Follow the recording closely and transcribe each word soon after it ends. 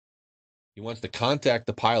He wants to contact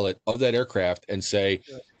the pilot of that aircraft and say,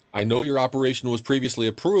 Yeah. I know your operation was previously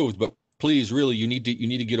approved, but please, really, you need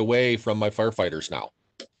to get away from my firefighters now.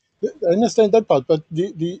 I understand that part, but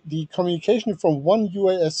the communication from one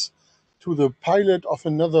UAS to the pilot of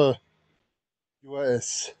another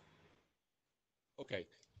UAS. Okay.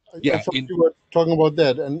 I Yeah. thought you were talking about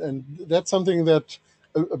that, and that's something that,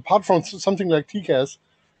 apart from something like TCAS,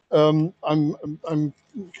 I'm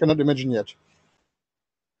cannot imagine yet.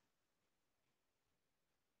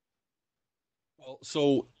 Well,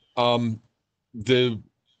 so um, the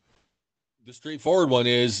the straightforward one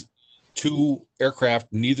is two aircraft,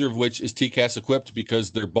 neither of which is TCAS equipped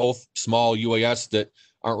because they're both small UAS that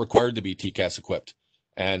aren't required to be TCAS equipped.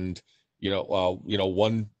 And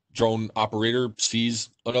one drone operator sees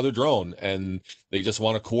another drone, and they just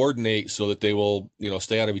want to coordinate so that they will,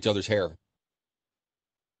 stay out of each other's hair.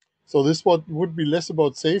 So this would be less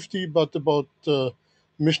about safety, but about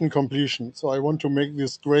mission completion. So I want to make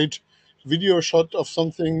this great video shot of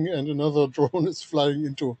something, and another drone is flying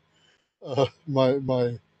into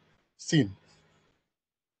my scene.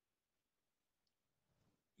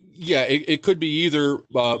 Yeah, it could be either,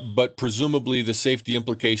 but presumably the safety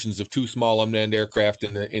implications of two small unmanned aircraft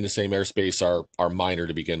in the same airspace are minor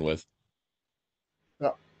to begin with.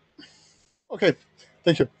 Yeah. Okay.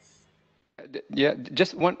 Thank you. Yeah,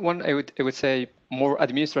 just one I would say more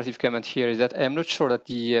administrative comment here is that I'm not sure that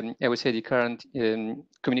the I would say the current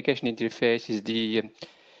communication interface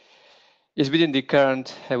is within the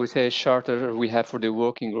current, I would say, charter we have for the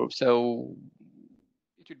working group. So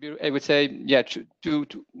it would be, I would say, yeah,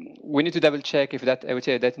 we need to double check if that, I would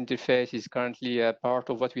say, that interface is currently a part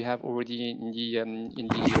of what we have already in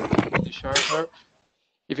the charter.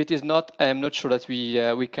 If it is not, I'm not sure that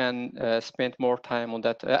we can spend more time on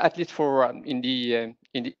that. At least for in the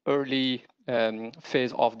early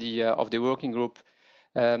phase of the working group.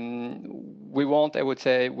 We won't, I would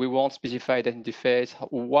say, we won't specify the interface,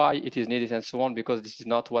 why it is needed, and so on, because this is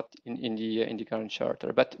not what in the current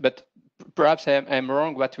charter. But perhaps I'm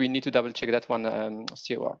wrong, but we need to double check that one,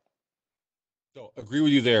 COR. So agree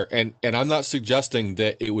with you there, and I'm not suggesting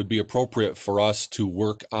that it would be appropriate for us to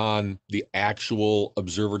work on the actual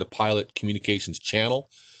observer to pilot communications channel.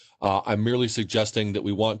 I'm merely suggesting that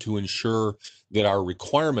we want to ensure that our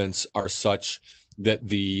requirements are such that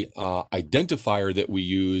the identifier that we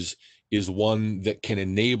use is one that can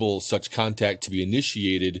enable such contact to be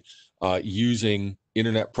initiated using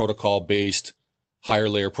internet protocol based higher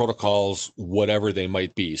layer protocols, whatever they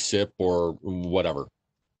might be, SIP or whatever.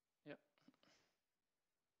 Yeah.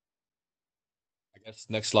 I guess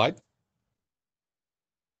next slide.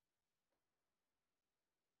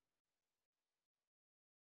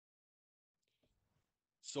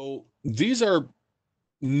 So these are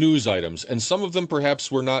news items, and some of them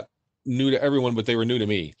perhaps were not new to everyone, but they were new to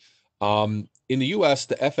me. In the US,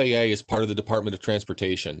 the FAA is part of the Department of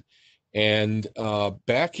Transportation. And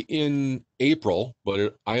back in April,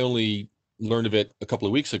 but I only learned of it a couple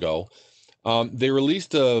of weeks ago, they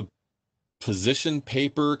released a position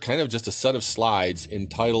paper, kind of just a set of slides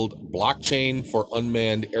entitled Blockchain for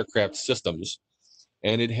Unmanned Aircraft Systems.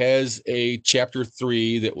 And it has a chapter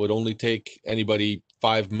 3 that would only take anybody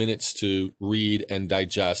 5 minutes to read and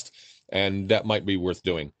digest, and that might be worth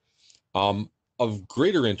doing. Of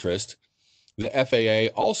greater interest, the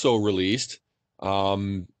FAA also released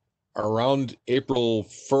around April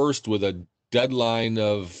 1st, with a deadline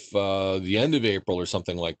of the end of April or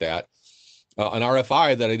something like that, an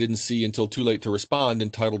RFI that I didn't see until too late to respond,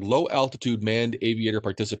 entitled Low Altitude Manned Aviator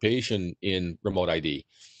Participation in Remote ID.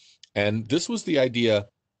 And this was the idea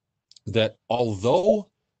that although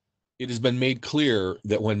it has been made clear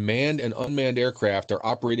that when manned and unmanned aircraft are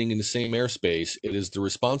operating in the same airspace, it is the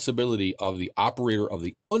responsibility of the operator of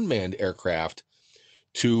the unmanned aircraft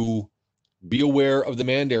to be aware of the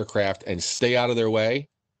manned aircraft and stay out of their way.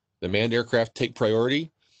 The manned aircraft take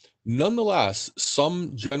priority. Nonetheless,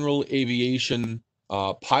 some general aviation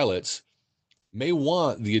pilots may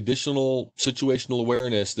want the additional situational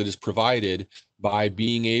awareness that is provided by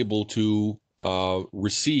being able to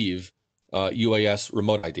receive UAS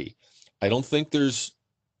remote ID. I don't think there's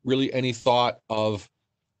really any thought of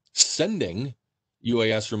sending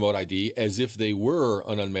UAS remote ID as if they were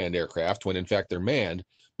an unmanned aircraft when in fact they're manned,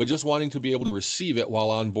 but just wanting to be able to receive it while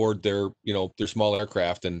on board their small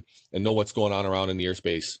aircraft and know what's going on around in the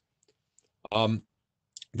airspace.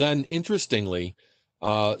 Then, interestingly,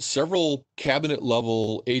 several cabinet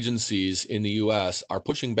level agencies in the US are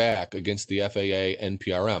pushing back against the FAA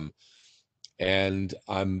NPRM. And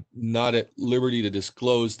I'm not at liberty to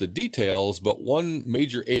disclose the details, but one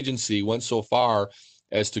major agency went so far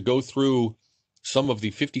as to go through some of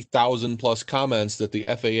the 50,000 plus comments that the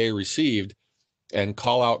FAA received and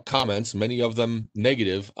call out comments, many of them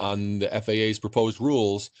negative, on the FAA's proposed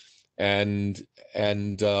rules, and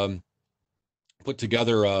put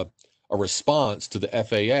together a response to the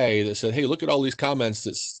FAA that said, hey, look at all these comments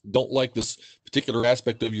that don't like this particular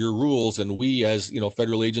aspect of your rules, and we as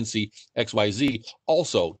federal agency XYZ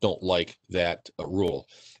also don't like that rule.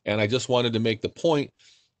 And I just wanted to make the point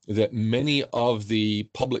that many of the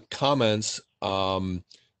public comments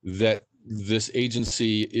that this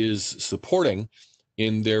agency is supporting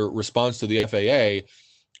in their response to the FAA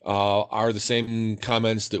are the same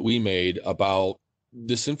comments that we made about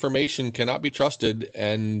this information cannot be trusted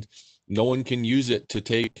and no one can use it to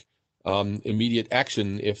take immediate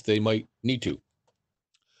action if they might need to.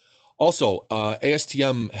 Also,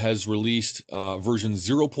 ASTM has released version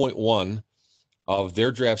 0.1 of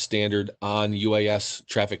their draft standard on UAS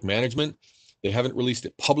traffic management. They haven't released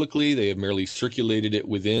it publicly. They have merely circulated it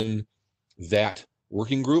within that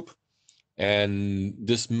working group. And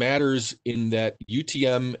this matters in that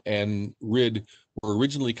UTM and RID were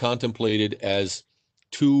originally contemplated as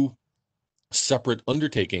two separate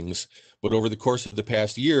undertakings, but over the course of the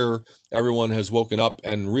past year, everyone has woken up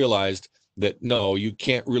and realized that no, you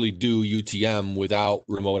can't really do UTM without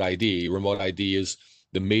remote ID. Remote ID is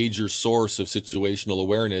the major source of situational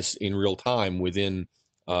awareness in real time within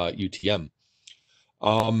UTM.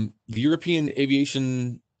 The European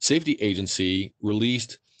Aviation Safety Agency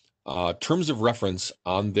released terms of reference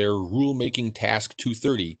on their rulemaking task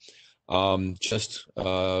 230 just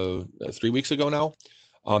 3 weeks ago now.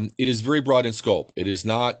 It is very broad in scope. It is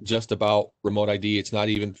not just about remote ID. It's not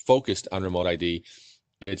even focused on remote ID.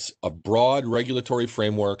 It's a broad regulatory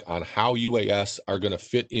framework on how UAS are going to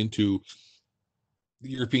fit into the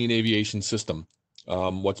European aviation system.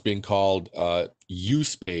 What's being called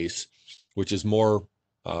U-space, which is more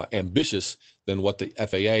ambitious than what the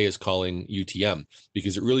FAA is calling UTM,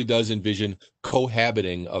 because it really does envision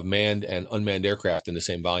cohabiting of manned and unmanned aircraft in the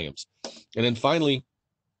same volumes. And then finally,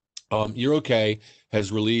 EuroK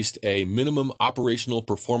has released a minimum operational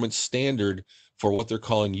performance standard for what they're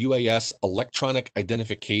calling UAS electronic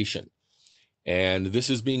identification. And this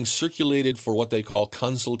is being circulated for what they call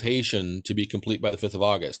consultation to be complete by the 5th of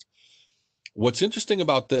August. What's interesting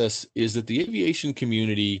about this is that the aviation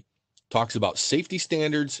community talks about safety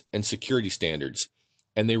standards and security standards,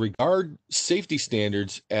 and they regard safety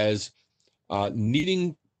standards as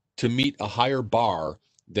needing to meet a higher bar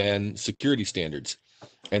than security standards.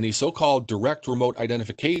 And the so-called direct remote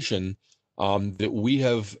identification that we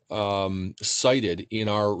have cited in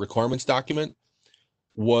our requirements document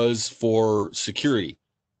was for security,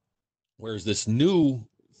 whereas this new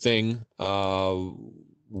thing,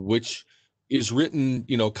 which is written,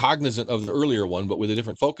 cognizant of the earlier one, but with a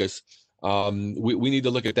different focus, we need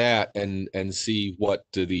to look at that and see what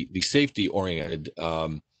the safety-oriented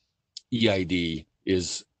EID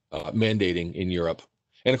is mandating in Europe.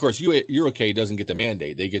 And of course, EuroK doesn't get to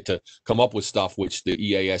mandate. They get to come up with stuff which the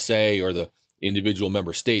EASA or the individual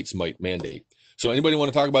member states might mandate. So anybody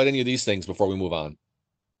want to talk about any of these things before we move on?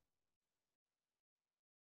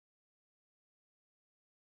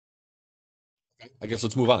 I guess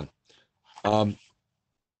let's move on.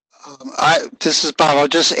 This is Bob. I'll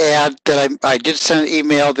just add that I did send an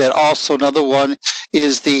email that also another one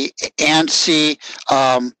is the ANSI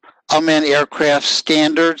unmanned aircraft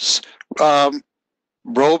standards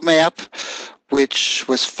roadmap, which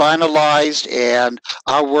was finalized, and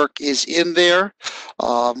our work is in there.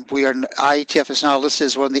 IETF is now listed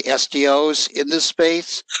as one of the SDOs in this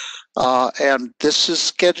space. And this is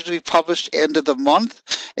scheduled to be published end of the month.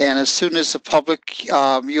 And as soon as the public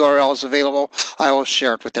URL is available, I will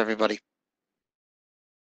share it with everybody.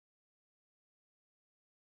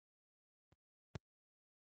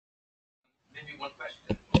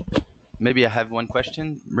 Maybe I have one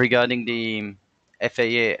question regarding the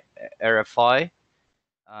FAA RFI.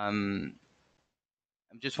 I'm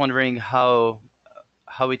just wondering how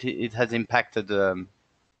it has impacted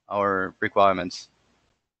our requirements.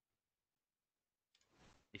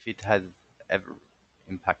 If it has ever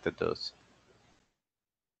impacted those.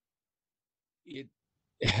 It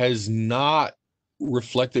has not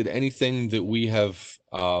reflected anything that we have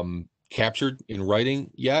captured in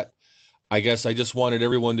writing yet. I guess I just wanted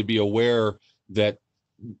everyone to be aware that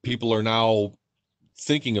people are now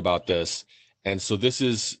thinking about this. And so this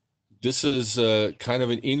is kind of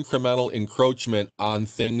an incremental encroachment on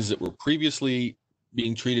things that were previously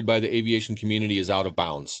being treated by the aviation community as out of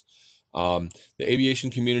bounds. The aviation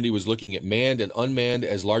community was looking at manned and unmanned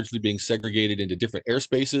as largely being segregated into different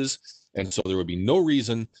airspaces, and so there would be no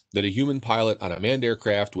reason that a human pilot on a manned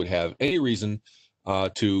aircraft would have any reason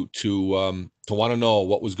to want to know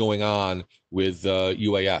what was going on with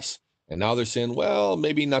UAS, and now they're saying, well,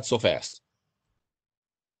 maybe not so fast.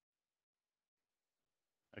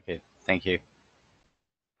 Okay, thank you.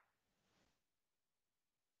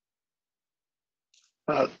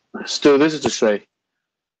 Stu, this is Shay.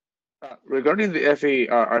 Regarding the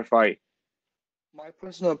FARFI, my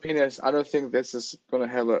personal opinion is I don't think this is going to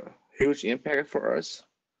have a huge impact for us.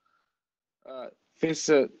 Since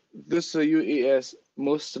this UAS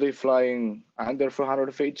mostly flying under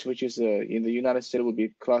 400 feet, which is in the United States would be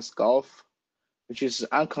class Golf, which is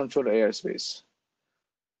uncontrolled airspace.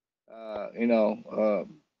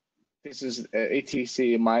 This is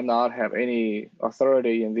ATC might not have any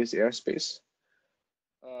authority in this airspace.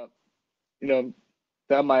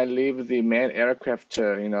 That might leave the manned aircraft,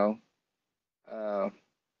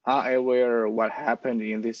 unaware what happened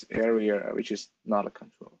in this area, which is not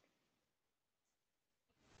controlled.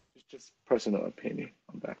 It's just personal opinion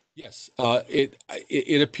on that. Yes,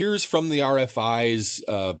 it appears from the RFI's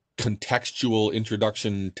contextual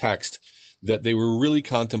introduction text that they were really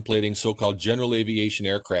contemplating so-called general aviation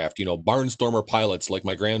aircraft, barnstormer pilots like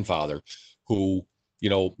my grandfather, who,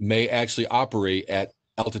 may actually operate at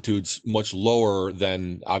altitudes much lower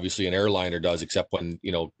than obviously an airliner does, except when,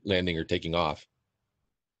 landing or taking off.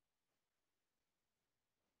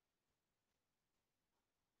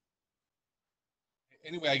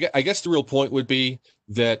 Anyway, I guess the real point would be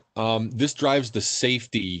that this drives the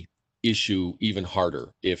safety issue even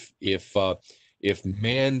harder. If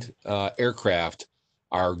manned aircraft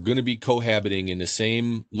are going to be cohabiting in the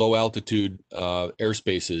same low altitude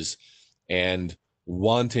airspaces and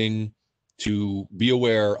wanting to be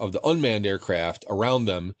aware of the unmanned aircraft around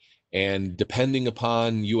them, and depending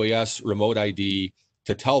upon UAS remote ID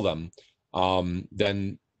to tell them,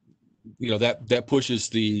 then that pushes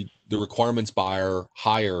the requirements bar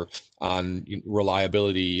higher on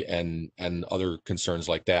reliability and other concerns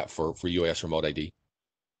like that for UAS remote ID.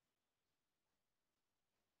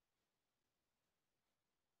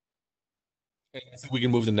 Okay, I think we can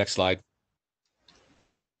move to the next slide.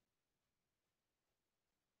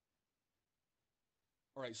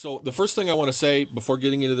 All right, so the first thing I want to say before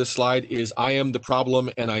getting into this slide is I am the problem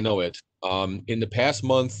and I know it. In the past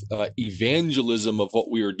month, evangelism of what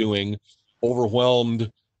we are doing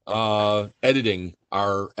overwhelmed editing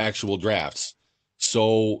our actual drafts.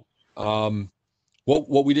 So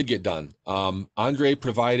what we did get done, Andre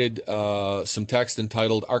provided some text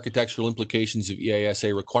entitled Architectural Implications of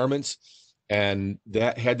EASA Requirements, and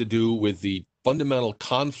that had to do with the fundamental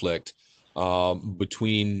conflict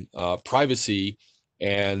between privacy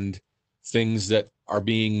and things that are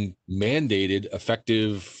being mandated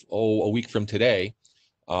effective a week from today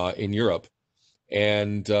in Europe,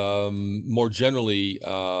 and more generally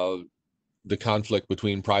the conflict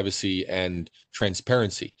between privacy and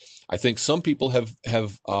transparency. I think some people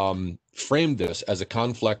have framed this as a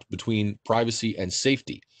conflict between privacy and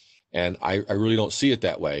safety, and I really don't see it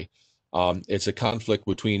that way. It's a conflict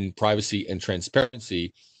between privacy and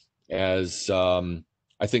transparency, as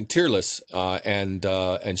I think Tearless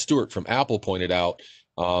and Stuart from Apple pointed out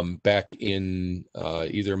back in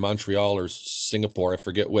either Montreal or Singapore, I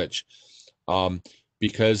forget which,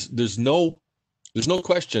 because there's no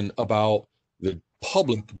question about the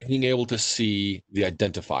public being able to see the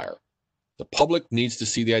identifier. The public needs to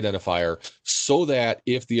see the identifier so that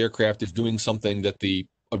if the aircraft is doing something that the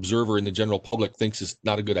observer and the general public thinks is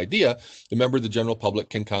not a good idea, remember the general public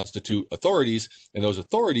can constitute authorities, and those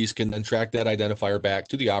authorities can then track that identifier back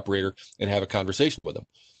to the operator and have a conversation with them.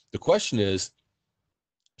 The question is,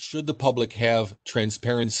 should the public have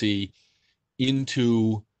transparency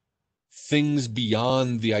into things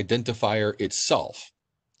beyond the identifier itself?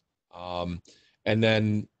 And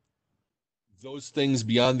then those things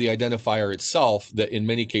beyond the identifier itself that in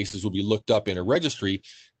many cases will be looked up in a registry,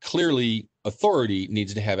 clearly authority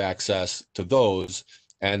needs to have access to those,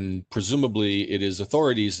 and presumably it is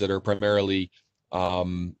authorities that are primarily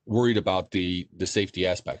worried about the safety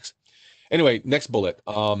aspects. Anyway, next bullet.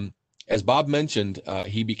 As Bob mentioned,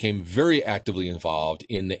 he became very actively involved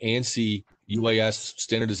in the ANSI UAS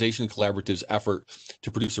Standardization Collaborative's effort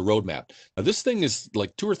to produce a roadmap. Now, this thing is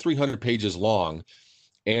like 200 or 300 pages long,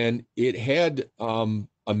 and it had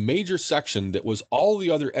a major section that was all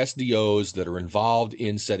the other SDOs that are involved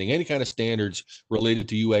in setting any kind of standards related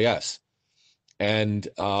to UAS. And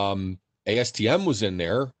ASTM was in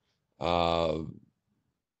there. Lots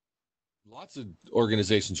of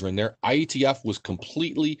organizations were in there. IETF was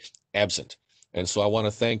completely absent. And so I want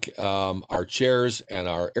to thank our chairs and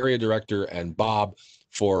our area director and Bob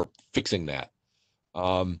for fixing that.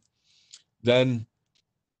 Then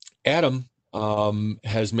Adam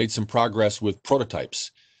has made some progress with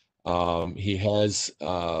prototypes. He has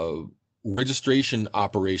registration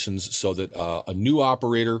operations so that a new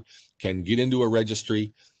operator can get into a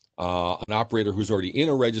registry. An operator who's already in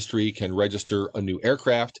a registry can register a new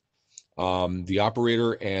aircraft. The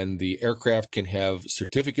operator and the aircraft can have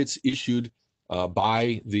certificates issued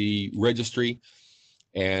by the registry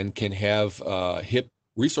and can have HIP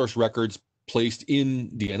resource records placed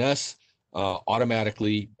in DNS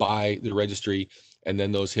automatically by the registry, and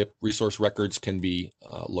then those HIP resource records can be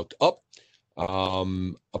looked up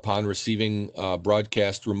upon receiving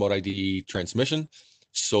broadcast remote ID transmission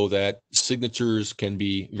so that signatures can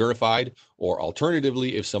be verified, or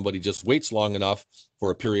alternatively, if somebody just waits long enough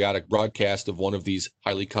for a periodic broadcast of one of these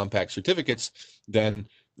highly compact certificates, then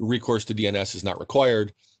recourse to DNS is not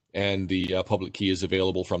required, and the public key is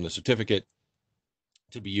available from the certificate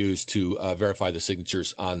to be used to verify the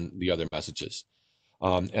signatures on the other messages.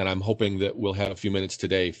 And I'm hoping that we'll have a few minutes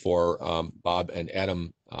today for Bob and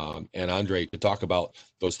Adam and Andre to talk about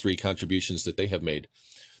those three contributions that they have made.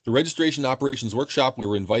 The Registration Operations Workshop, we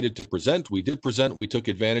were invited to present. We did present. We took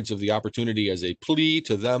advantage of the opportunity as a plea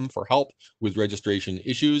to them for help with registration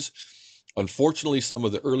issues. Unfortunately, some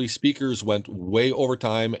of the early speakers went way over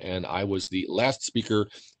time, and I was the last speaker,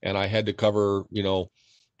 and I had to cover,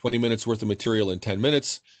 20 minutes worth of material in 10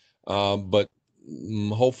 minutes. But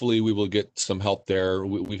hopefully we will get some help there.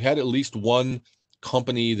 We've had at least one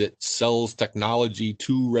company that sells technology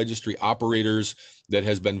to registry operators that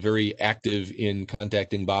has been very active in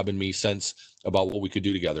contacting Bob and me since about what we could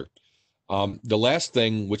do together. The last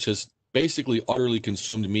thing, which has basically utterly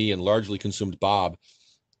consumed me and largely consumed Bob,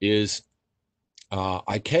 is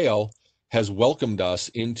ICAO has welcomed us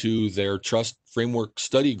into their Trust Framework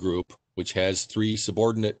Study Group, which has 3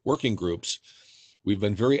 subordinate working groups. We've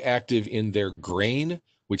been very active in their GRAIN,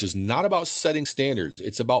 which is not about setting standards.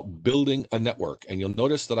 It's about building a network. And you'll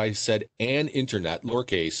notice that I said an internet,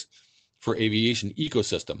 lowercase, for aviation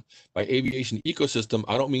ecosystem. By aviation ecosystem,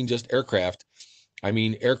 I don't mean just aircraft. I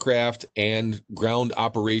mean aircraft and ground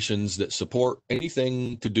operations that support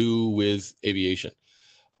anything to do with aviation.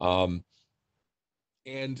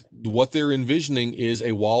 And what they're envisioning is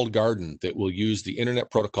a walled garden that will use the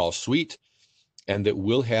Internet Protocol Suite and that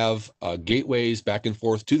will have gateways back and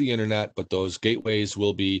forth to the internet, but those gateways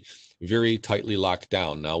will be very tightly locked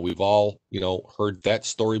down. Now, we've all, heard that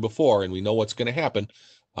story before, and we know what's going to happen.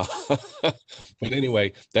 But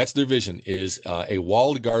anyway, that's their vision, is a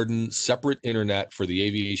walled garden, separate internet for the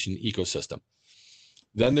aviation ecosystem.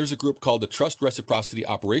 Then there's a group called the Trust Reciprocity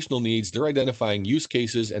Operational Needs. They're identifying use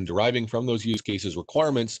cases and deriving from those use cases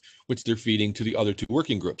requirements, which they're feeding to the other 2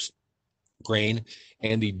 working groups, GRAIN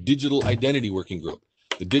and the Digital Identity Working Group.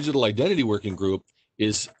 The Digital Identity Working Group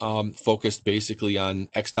is focused basically on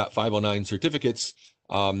X.509 certificates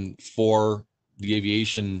for the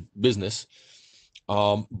aviation business.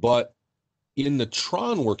 But in the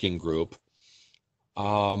TRON Working Group,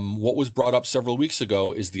 what was brought up several weeks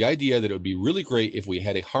ago is the idea that it would be really great if we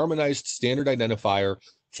had a harmonized standard identifier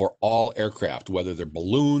for all aircraft, whether they're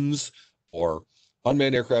balloons or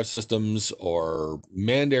unmanned aircraft systems or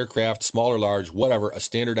manned aircraft, small or large, whatever, a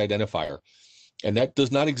standard identifier. And that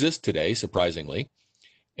does not exist today, surprisingly.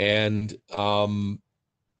 And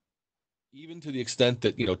even to the extent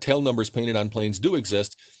that, tail numbers painted on planes do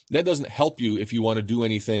exist, that doesn't help you if you want to do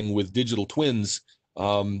anything with digital twins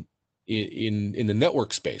in the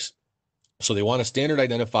network space. So they want a standard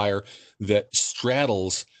identifier that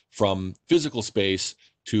straddles from physical space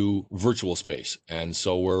to virtual space. And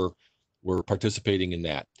so we're participating in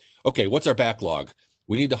that. Okay, what's our backlog?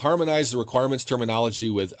 We need to harmonize the requirements terminology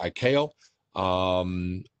with ICAO.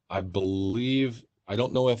 I believe, I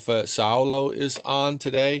don't know if Saulo is on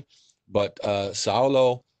today, but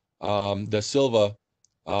Saulo da Silva,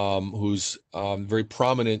 who's very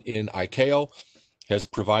prominent in ICAO, has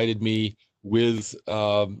provided me with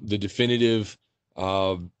the definitive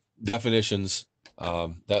definitions,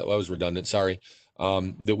 that was redundant, sorry,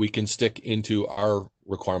 that we can stick into our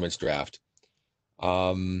requirements draft.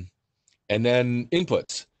 And then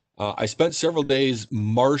inputs. I spent several days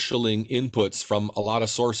marshaling inputs from a lot of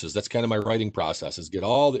sources. That's kind of my writing process, is get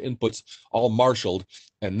all the inputs all marshaled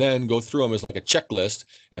and then go through them as like a checklist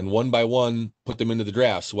and one by one put them into the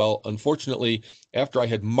drafts. Well, unfortunately, after I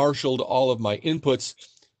had marshaled all of my inputs,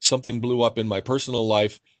 something blew up in my personal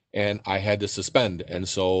life and I had to suspend. And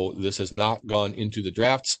so this has not gone into the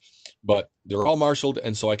drafts, but they're all marshaled,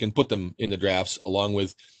 and so I can put them in the drafts along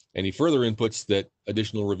with any further inputs that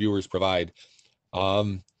additional reviewers provide.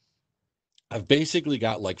 I've basically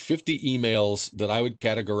got like 50 emails that I would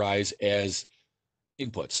categorize as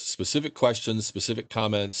inputs, specific questions, specific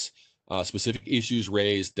comments, specific issues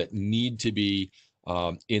raised that need to be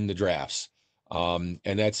in the drafts. And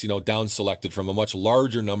that's, down selected from a much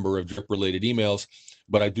larger number of drip-related emails.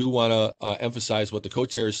 But I do want to emphasize what the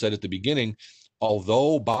co-chairs said at the beginning.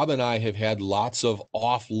 Although Bob and I have had lots of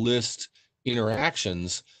off-list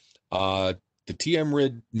interactions, the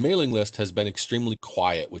TMRID mailing list has been extremely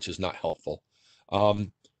quiet, which is not helpful.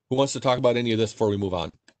 Who wants to talk about any of this before we move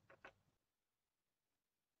on?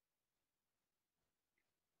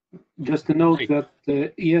 Just a note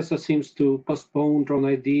that ESA seems to postpone drone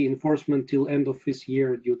ID enforcement till end of this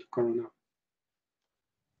year due to Corona.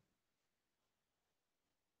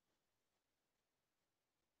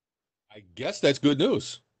 I guess that's good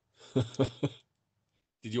news.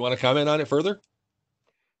 Did you want to comment on it further?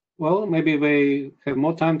 Well, maybe they have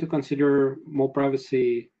more time to consider more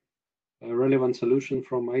privacy relevant solution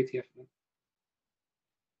from IETF.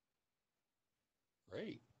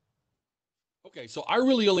 Great. Okay, so I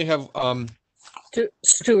really only have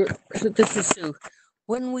Stuart, this is Sue.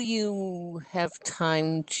 When will you have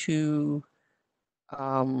time to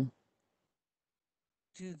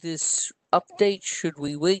do this update? Should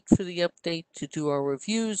we wait for the update to do our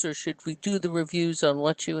reviews, or should we do the reviews on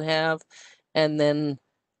what you have and then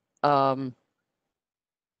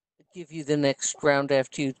give you the next round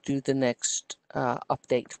after you do the next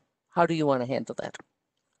update? How do you want to handle that?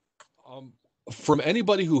 From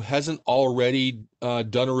anybody who hasn't already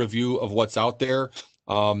done a review of what's out there,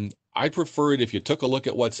 I prefer it if you took a look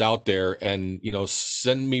at what's out there and,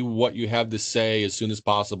 send me what you have to say as soon as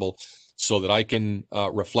possible so that I can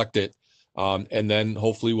reflect it. And then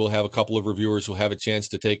hopefully we'll have a couple of reviewers who have a chance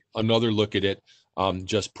to take another look at it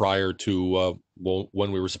just prior to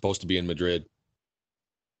when we were supposed to be in Madrid.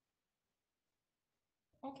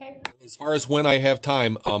 Okay. As far as when I have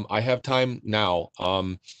time now.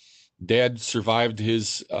 Dad survived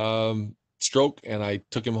his stroke, and I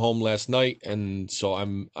took him home last night, and so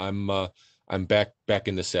I'm back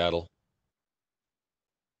in the saddle.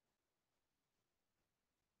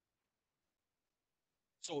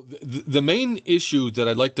 So the main issue that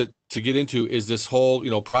I'd like to get into is this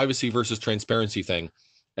whole privacy versus transparency thing,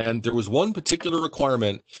 and there was one particular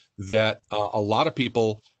requirement that a lot of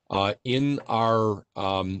people in our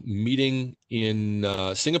meeting in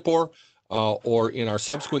Singapore. Or in our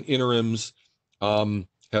subsequent interims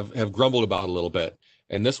have grumbled about a little bit.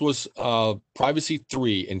 And this was Privacy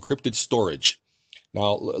 3, encrypted storage.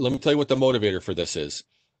 Now, let me tell you what the motivator for this is.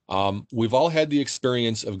 We've all had the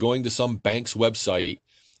experience of going to some bank's website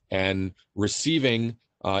and receiving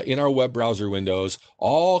in our web browser windows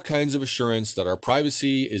all kinds of assurance that our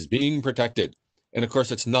privacy is being protected. And of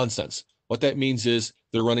course, it's nonsense. What that means is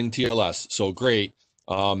they're running TLS. So great.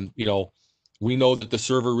 We know that the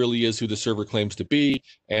server really is who the server claims to be,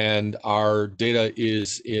 and our data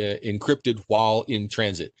is encrypted while in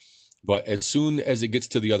transit. But as soon as it gets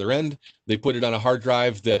to the other end, they put it on a hard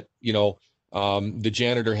drive that the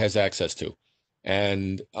janitor has access to,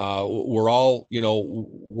 and we're all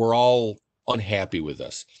unhappy with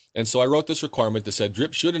this. And so I wrote this requirement that said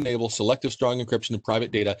DRIP should enable selective strong encryption of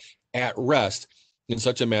private data at rest in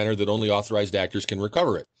such a manner that only authorized actors can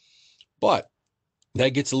recover it. But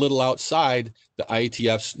that gets a little outside the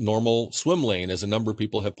IETF's normal swim lane, as a number of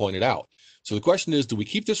people have pointed out. So the question is, do we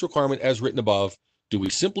keep this requirement as written above? Do we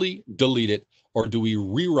simply delete it, or do we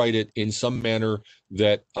rewrite it in some manner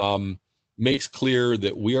that makes clear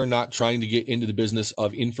that we are not trying to get into the business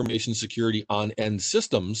of information security on end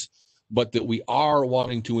systems, but that we are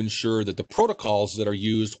wanting to ensure that the protocols that are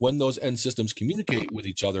used when those end systems communicate with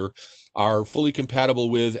each other are fully compatible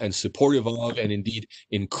with and supportive of, and indeed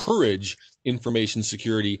encourage information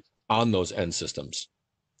security on those end systems.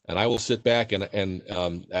 And I will sit back and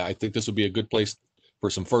I think this would be a good place for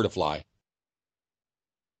some fur to fly.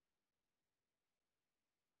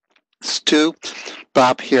 Stu,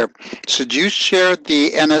 Bob here. So did you share the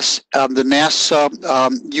the NASA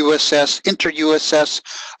USS, inter-USS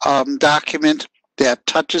document that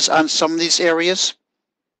touches on some of these areas?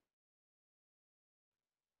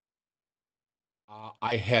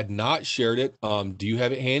 I had not shared it. Do you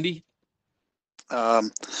have it handy? I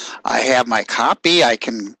have my copy. I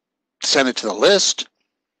can send it to the list,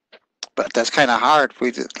 but that's kind of hard.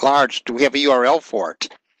 It's large. Do we have a URL for it?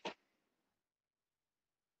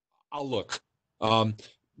 I'll look.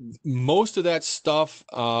 Most of that stuff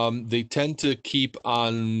they tend to keep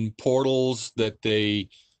on portals that they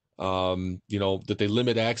that they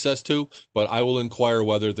limit access to, but I will inquire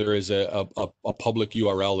whether there is a public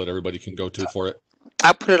URL that everybody can go to for it.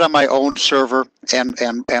 I'll put it on my own server and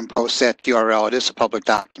post that URL. It is a public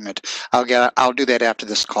document. I'll do that after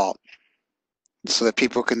this call. so that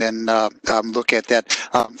people can then look at that.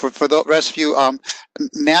 For the rest of you,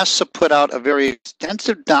 NASA put out a very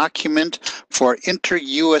extensive document for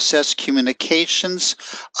inter-USS communications,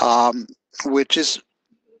 which is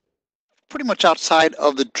pretty much outside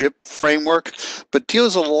of the DRIP framework, but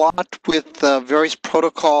deals a lot with various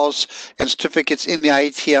protocols and certificates in the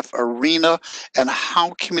IETF arena and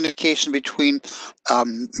how communication between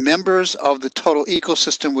members of the total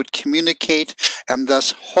ecosystem would communicate and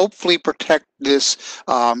thus hopefully protect this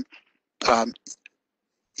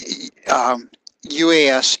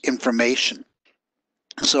UAS information.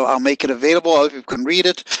 So I'll make it available. You can read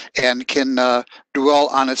it and can dwell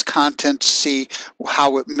on its content to see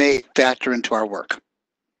how it may factor into our work.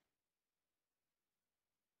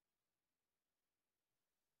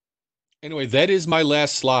 Anyway, that is my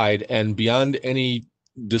last slide, and beyond any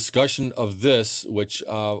discussion of this, which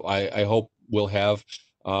I hope we'll have.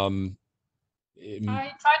 I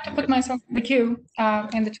tried to put myself in the queue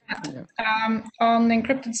in the chat. On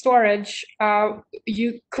encrypted storage,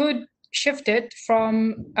 you could shift it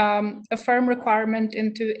from a firm requirement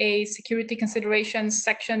into a security considerations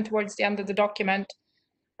section towards the end of the document.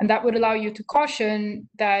 And that would allow you to caution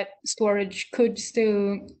that storage could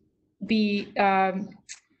still be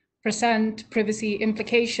present privacy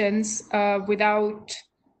implications without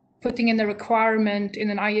putting in the requirement in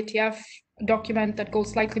an IETF document that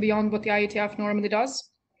goes slightly beyond what the IETF normally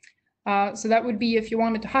does. So that would be if you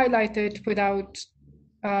wanted to highlight it without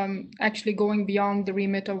actually going beyond the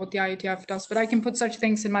remit of what the IETF does. But I can put such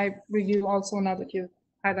things in my review also now that you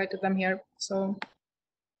highlighted them here. So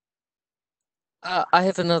I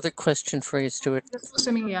have another question for you, Stuart. this was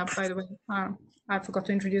Amelia, by the way. I forgot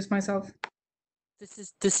to introduce myself.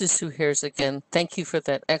 This is Sue Hares again. Thank you for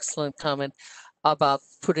that excellent comment about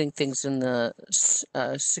putting things in the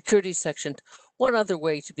security section. One other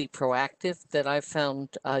way to be proactive that I've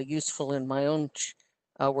found useful in my own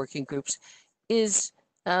working groups is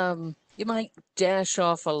you might dash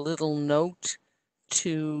off a little note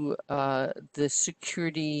to the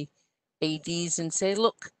security ADs and say,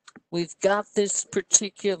 look, we've got this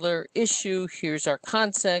particular issue. Here's our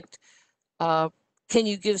concept. Can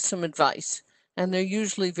you give some advice? And they're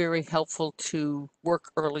usually very helpful to work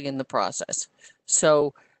early in the process.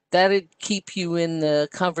 So that'd keep you in the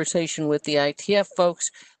conversation with the IETF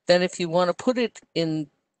folks. Then if you want to put it in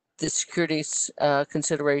the security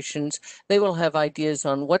considerations, they will have ideas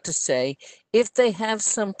on what to say. If they have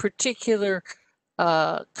some particular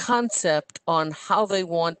concept on how they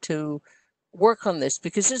want to work on this,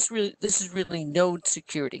 because this is really node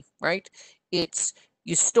security, right? It's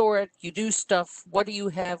you store it, you do stuff, what do you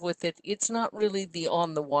have with it? It's not really the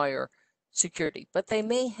on-the-wire security, but they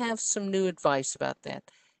may have some new advice about that.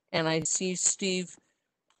 And I see Steve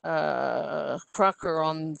Crocker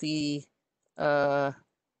on the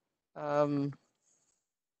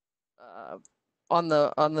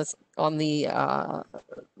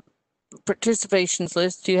participations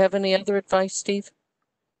list. Do you have any other advice, Steve?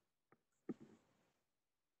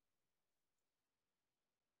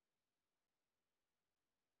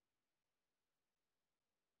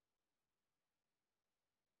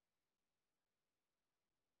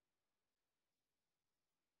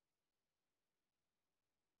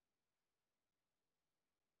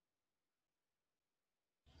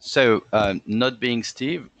 So, not being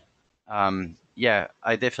Steve, yeah,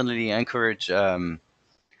 I definitely encourage to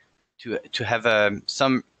have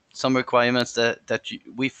some requirements that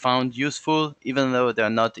we found useful, even though they're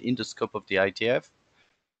not in the scope of the IETF.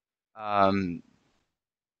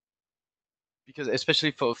 Because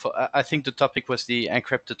especially for I think the topic was the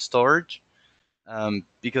encrypted storage,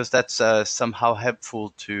 because that's somehow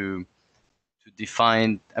helpful to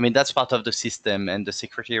define. I mean, that's part of the system, and the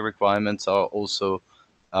security requirements are also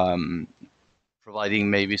providing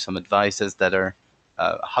maybe some advices that are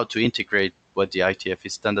how to integrate what the IETF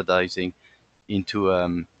is standardizing into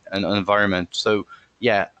an environment. So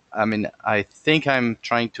yeah, I mean, I think I'm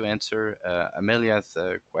trying to answer Amelia's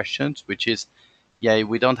questions, which is, yeah,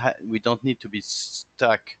 we don't need to be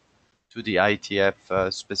stuck to the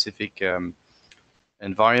IETF specific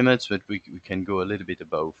environments, but we can go a little bit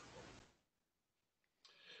above.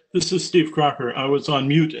 This is Steve Crocker. I was on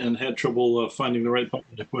mute and had trouble finding the right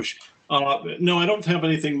button to push. No, I don't have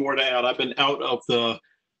anything more to add. I've been out of the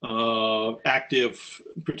active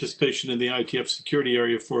participation in the IETF security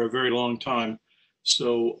area for a very long time.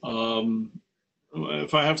 So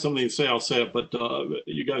if I have something to say, I'll say it, but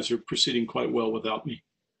you guys are proceeding quite well without me.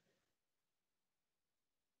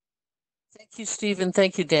 Thank you, Steve, and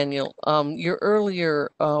thank you, Daniel. Your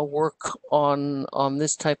earlier work on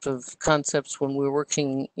this type of concepts when we were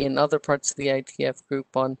working in other parts of the IETF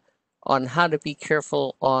group on how to be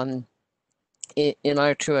careful on in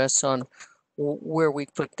R2S on where we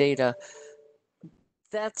put data.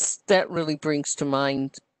 That really brings to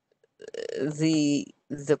mind the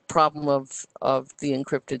problem of the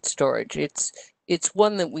encrypted storage. It's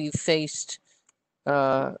one that we've faced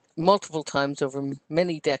multiple times over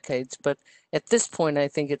many decades, but at this point, I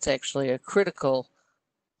think it's actually a critical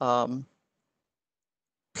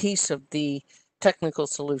piece of the technical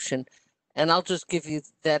solution. And I'll just give you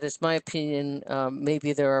that as my opinion.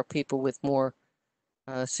 Maybe there are people with more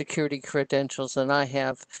security credentials than I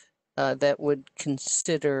have that would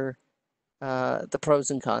consider the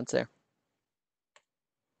pros and cons there.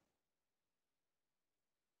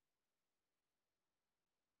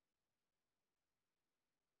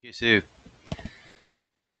 Thank you, Sue.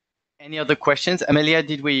 Any other questions? Amelia,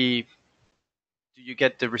 do you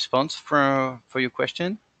get the response for your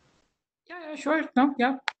question? Yeah, sure. No,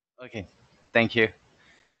 yeah. Okay, thank you.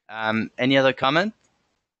 Any other comment?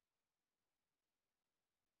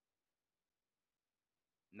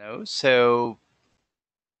 No, so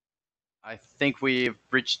I think we've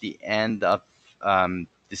reached the end of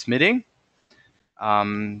this meeting.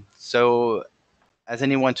 So has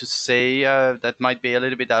anyone to say that might be a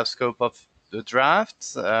little bit out of scope of the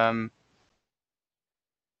draft that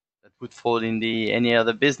would fall in the any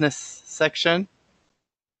other business section?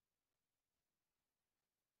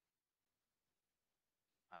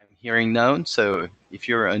 I'm hearing none. So if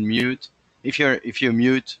you're unmute, if you're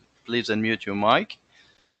mute, please unmute your mic.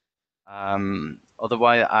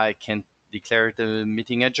 Otherwise, I can declare the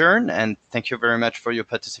meeting adjourned. And thank you very much for your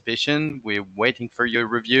participation. We're waiting for your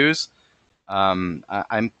reviews.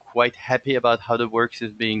 I'm quite happy about how the work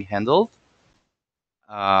is being handled.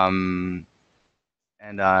 And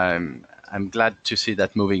I'm glad to see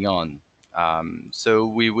that moving on. So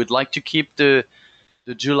we would like to keep the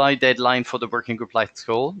July deadline for the working group Light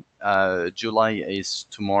Call. July is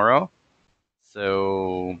tomorrow.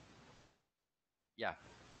 So yeah,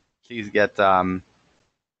 please get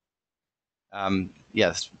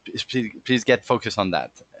yes, please get focused on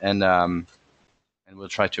that, and we'll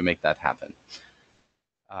try to make that happen.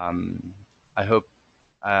 I hope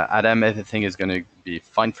Adam, everything is going to be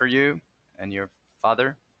fine for you and your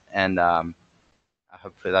father, and I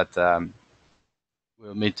hope that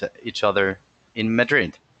we'll meet each other in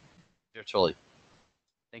Madrid virtually.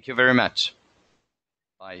 Thank you very much.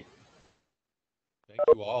 Bye. Thank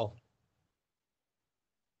you all.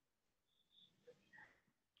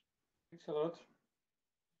 Thanks a lot.